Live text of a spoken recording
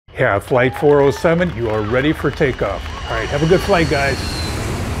Yeah, flight 407, you are ready for takeoff. All right, have a good flight, guys.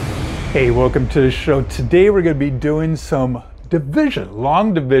 Hey, welcome to the show. Today we're going to be doing some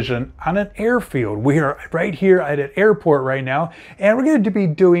long division on an airfield. We are right here at an airport right now, and we're going to be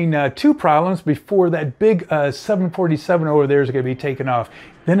doing two problems before that big 747 over there is going to be taken off.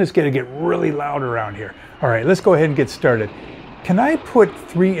 Then it's going to get really loud around here. All right, let's go ahead and get started. Can I put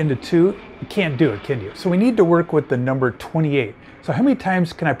 3 into 2? You can't do it, can you? So we need to work with the number 28. So how many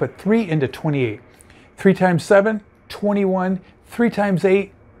times can I put 3 into 28? 3 times 7, 21. 3 times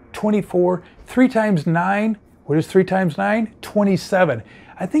 8, 24. 3 times 9, what is 3 times 9? 27.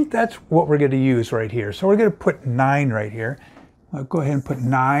 I think that's what we're going to use right here. So we're going to put 9 right here. I'll go ahead and put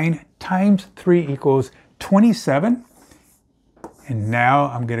 9 times 3 equals 27. And now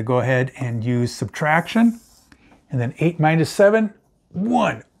I'm going to go ahead and use subtraction. And then 8 minus 7,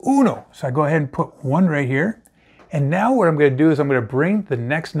 1. Uno. So I go ahead and put 1 right here. And now what I'm going to do is I'm going to bring the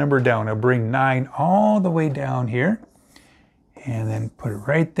next number down. I'll bring 9 all the way down here. And then put it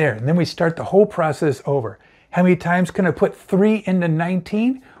right there. And then we start the whole process over. How many times can I put 3 into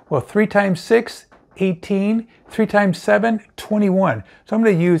 19? Well, 3 times 6, 18. 3 times 7, 21. So I'm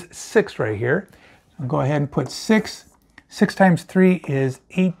going to use 6 right here. I'll go ahead and put 6. 6 times 3 is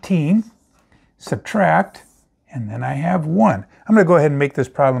 18. Subtract. And then I have 1. I'm going to go ahead and make this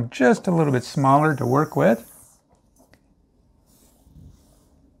problem just a little bit smaller to work with.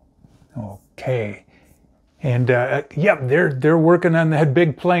 Okay. And yep, they're working on that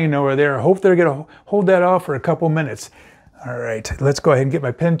big plane over there. I hope they're going to hold that off for a couple minutes. All right, let's go ahead and get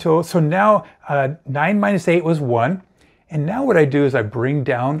my pen tool. So now 9 minus 8 was 1. And now what I do is I bring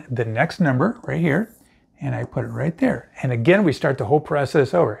down the next number right here. And I put it right there. And again, we start the whole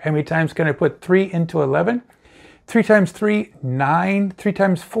process over. How many times can I put 3 into 11? 3 times 3, 9. 3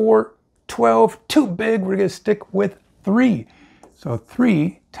 times 4, 12. Too big. We're going to stick with 3. So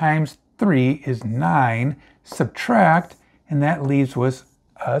 3 times 3 is 9. Subtract, and that leaves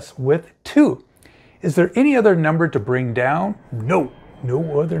us with 2. Is there any other number to bring down? No.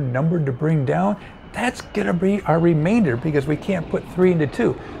 No other number to bring down. That's going to be our remainder because we can't put 3 into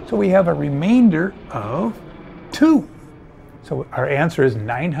 2. So we have a remainder of 2. So our answer is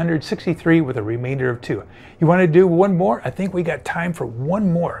 963 with a remainder of 2. You want to do one more? I think we got time for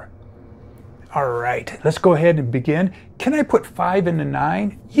one more. All right, let's go ahead and begin. Can I put 5 into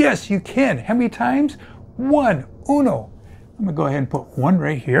 9? Yes, you can. How many times? 1. Uno. I'm going to go ahead and put 1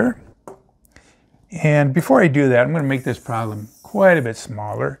 right here. And before I do that, I'm going to make this problem quite a bit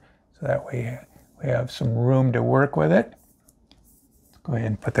smaller. So that way we have some room to work with it. Let's go ahead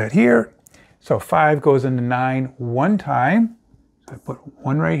and put that here. So 5 goes into 9 one time. So I put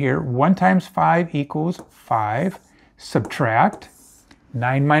 1 right here. 1 times 5 equals 5. Subtract.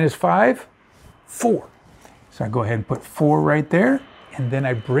 9 minus 5, 4. So I go ahead and put 4 right there. And then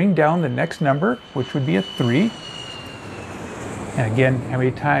I bring down the next number, which would be a 3. And again, how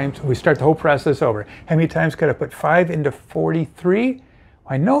many times? We start the whole process over. How many times could I put 5 into 43? Well,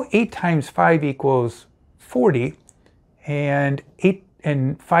 I know 8 times 5 equals 40. And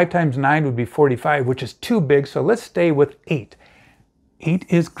 5 times 9 would be 45, which is too big. So let's stay with 8. 8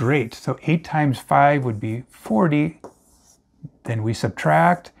 is great. So 8 times 5 would be 40. Then we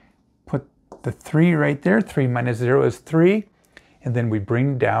subtract, put the 3 right there. 3 minus 0 is 3. And then we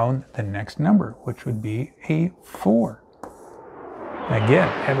bring down the next number, which would be a 4. Again,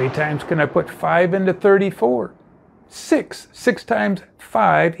 how many times can I put 5 into 34? 6. 6 times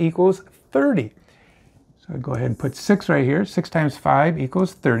 5 equals 30. So I go ahead and put 6 right here. 6 times 5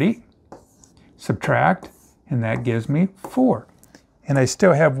 equals 30. Subtract, and that gives me 4. And I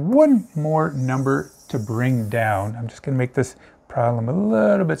still have one more number to bring down. I'm just going to make this problem a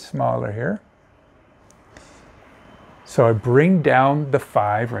little bit smaller here. So I bring down the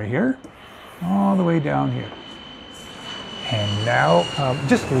 5 right here, all the way down here. And now,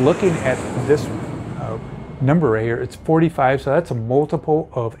 just looking at this number right here, it's 45, so that's a multiple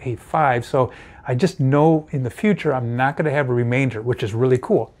of a 5. So I just know in the future I'm not going to have a remainder, which is really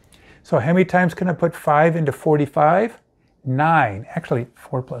cool. So how many times can I put 5 into 45? 9. Actually,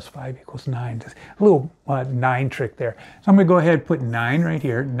 4 plus 5 equals 9. Just a little 9 trick there. So I'm going to go ahead and put 9 right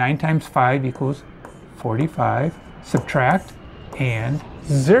here. 9 times 5 equals 45. Subtract, and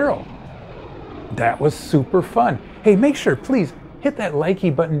 0. That was super fun. Hey, make sure, please, hit that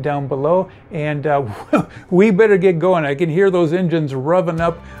likey button down below, and we better get going. I can hear those engines revving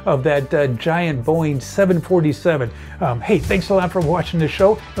up of that giant Boeing 747. Hey, thanks a lot for watching the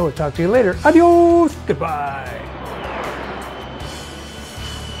show, and we'll talk to you later. Adios! Goodbye!